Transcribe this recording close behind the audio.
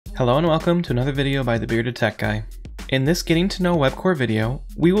Hello and welcome to another video by the Bearded Tech Guy. In this Getting to Know webCoRE video,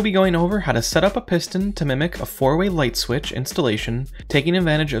 we will be going over how to set up a piston to mimic a 4-way light switch installation, taking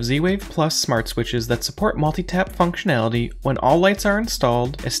advantage of Z-Wave Plus smart switches that support multi-tap functionality when all lights are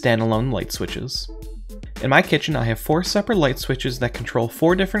installed as standalone light switches. In my kitchen, I have 4 separate light switches that control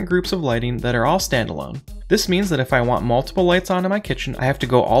 4 different groups of lighting that are all standalone. This means that if I want multiple lights on in my kitchen, I have to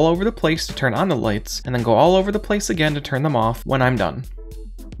go all over the place to turn on the lights, and then go all over the place again to turn them off when I'm done.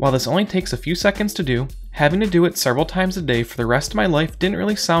 While this only takes a few seconds to do, having to do it several times a day for the rest of my life didn't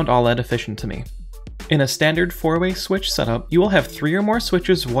really sound all that efficient to me. In a standard 4-way switch setup, you will have 3 or more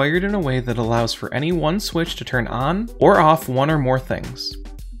switches wired in a way that allows for any one switch to turn on or off one or more things.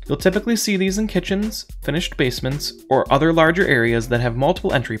 You'll typically see these in kitchens, finished basements, or other larger areas that have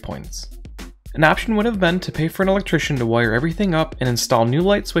multiple entry points. An option would have been to pay for an electrician to wire everything up and install new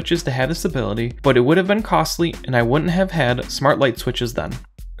light switches to have this ability, but it would have been costly and I wouldn't have had smart light switches then.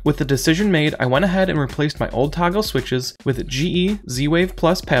 With the decision made, I went ahead and replaced my old toggle switches with GE Z-Wave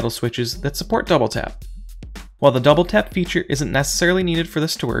Plus paddle switches that support double tap. While the double tap feature isn't necessarily needed for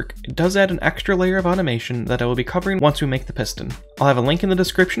this to work, it does add an extra layer of automation that I will be covering once we make the piston. I'll have a link in the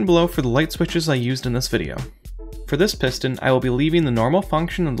description below for the light switches I used in this video. For this piston, I will be leaving the normal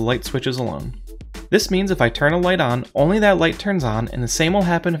function of the light switches alone. This means if I turn a light on, only that light turns on, and the same will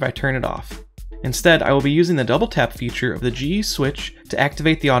happen if I turn it off. Instead, I will be using the double tap feature of the GE switch to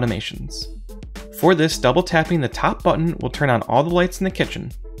activate the automations. For this, double tapping the top button will turn on all the lights in the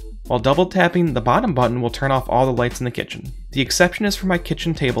kitchen, while double tapping the bottom button will turn off all the lights in the kitchen. The exception is for my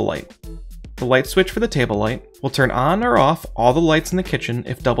kitchen table light. The light switch for the table light will turn on or off all the lights in the kitchen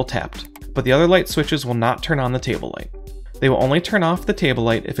if double tapped, but the other light switches will not turn on the table light. They will only turn off the table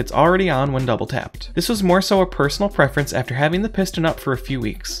light if it's already on when double tapped. This was more so a personal preference after having the piston up for a few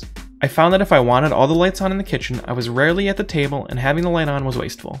weeks. I found that if I wanted all the lights on in the kitchen, I was rarely at the table and having the light on was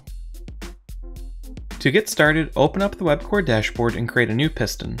wasteful. To get started, open up the webCoRE dashboard and create a new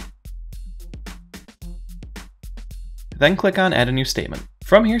piston. Then click on Add a New Statement.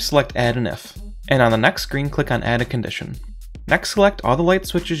 From here, select Add an If, and on the next screen, click on Add a Condition. Next, select all the light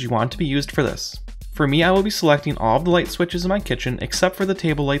switches you want to be used for this. For me, I will be selecting all of the light switches in my kitchen except for the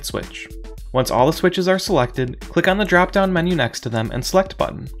table light switch. Once all the switches are selected, click on the drop-down menu next to them and select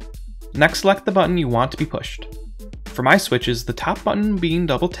Button. Next, select the button you want to be pushed. For my switches, the top button being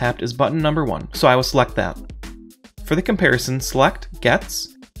double tapped is button number 1, so I will select that. For the comparison, select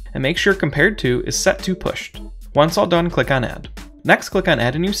Gets, and make sure Compared to is set to Pushed. Once all done, click on Add. Next, click on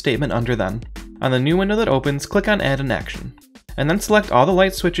Add a New Statement under Then. On the new window that opens, click on Add an Action, and then select all the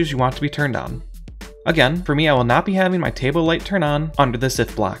light switches you want to be turned on. Again, for me, I will not be having my table light turn on under this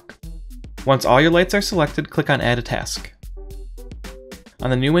if block. Once all your lights are selected, click on Add a Task. On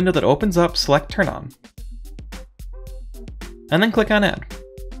the new window that opens up, select Turn On, and then click on Add.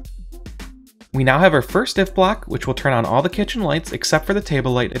 We now have our first if block, which will turn on all the kitchen lights except for the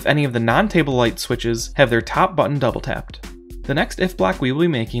table light if any of the non-table light switches have their top button double tapped. The next if block we will be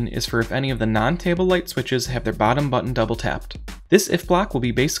making is for if any of the non-table light switches have their bottom button double tapped. This if block will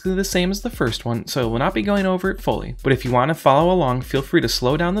be basically the same as the first one, so I will not be going over it fully, but if you want to follow along, feel free to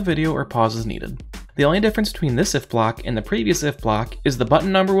slow down the video or pause as needed. The only difference between this if block and the previous if block is the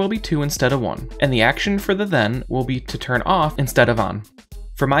button number will be 2 instead of 1, and the action for the then will be to turn off instead of on.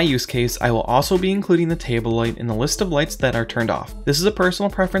 For my use case, I will also be including the table light in the list of lights that are turned off. This is a personal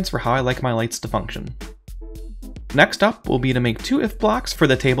preference for how I like my lights to function. Next up will be to make 2 if blocks for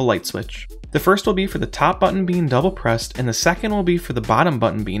the table light switch. The first will be for the top button being double pressed, and the second will be for the bottom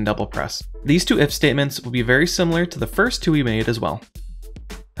button being double pressed. These 2 if statements will be very similar to the first 2 we made as well.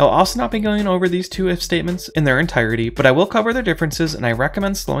 I'll also not be going over these 2 if statements in their entirety, but I will cover their differences and I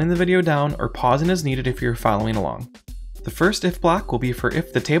recommend slowing the video down or pausing as needed if you're following along. The first if block will be for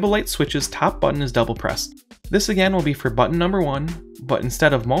if the table light switch's top button is double pressed. This again will be for button number 1, but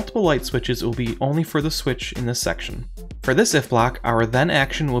instead of multiple light switches, it will be only for the switch in this section. For this if block, our then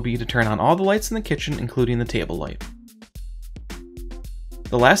action will be to turn on all the lights in the kitchen, including the table light.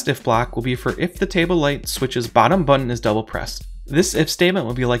 The last if block will be for if the table light switch's bottom button is double pressed. This if statement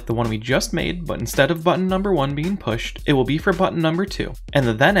will be like the one we just made, but instead of button number 1 being pushed, it will be for button number 2, and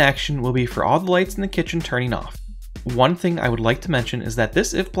the then action will be for all the lights in the kitchen turning off. One thing I would like to mention is that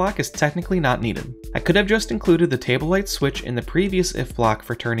this if block is technically not needed. I could have just included the table light switch in the previous if block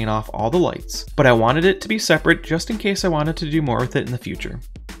for turning off all the lights, but I wanted it to be separate just in case I wanted to do more with it in the future.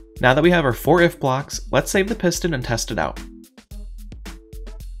 Now that we have our 4 if blocks, let's save the piston and test it out.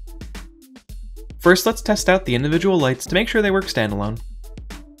 First, let's test out the individual lights to make sure they work standalone.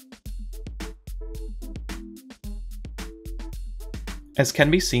 As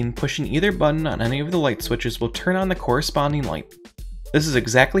can be seen, pushing either button on any of the light switches will turn on the corresponding light. This is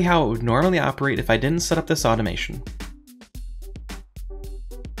exactly how it would normally operate if I didn't set up this automation.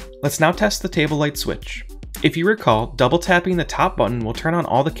 Let's now test the table light switch. If you recall, double tapping the top button will turn on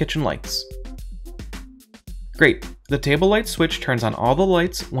all the kitchen lights. Great, the table light switch turns on all the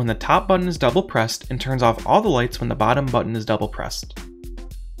lights when the top button is double pressed and turns off all the lights when the bottom button is double pressed.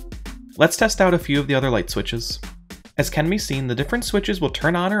 Let's test out a few of the other light switches. As can be seen, the different switches will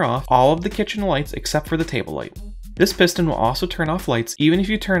turn on or off all of the kitchen lights except for the table light. This piston will also turn off lights even if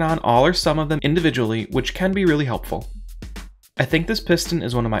you turn on all or some of them individually, which can be really helpful. I think this piston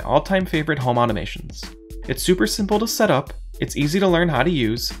is one of my all-time favorite home automations. It's super simple to set up, it's easy to learn how to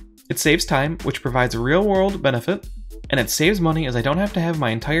use, it saves time, which provides a real-world benefit, and it saves money as I don't have to have my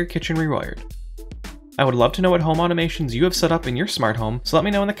entire kitchen rewired. I would love to know what home automations you have set up in your smart home, so let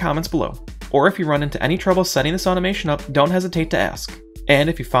me know in the comments below. Or if you run into any trouble setting this automation up, don't hesitate to ask. And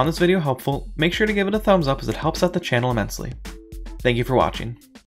if you found this video helpful, make sure to give it a thumbs up as it helps out the channel immensely. Thank you for watching.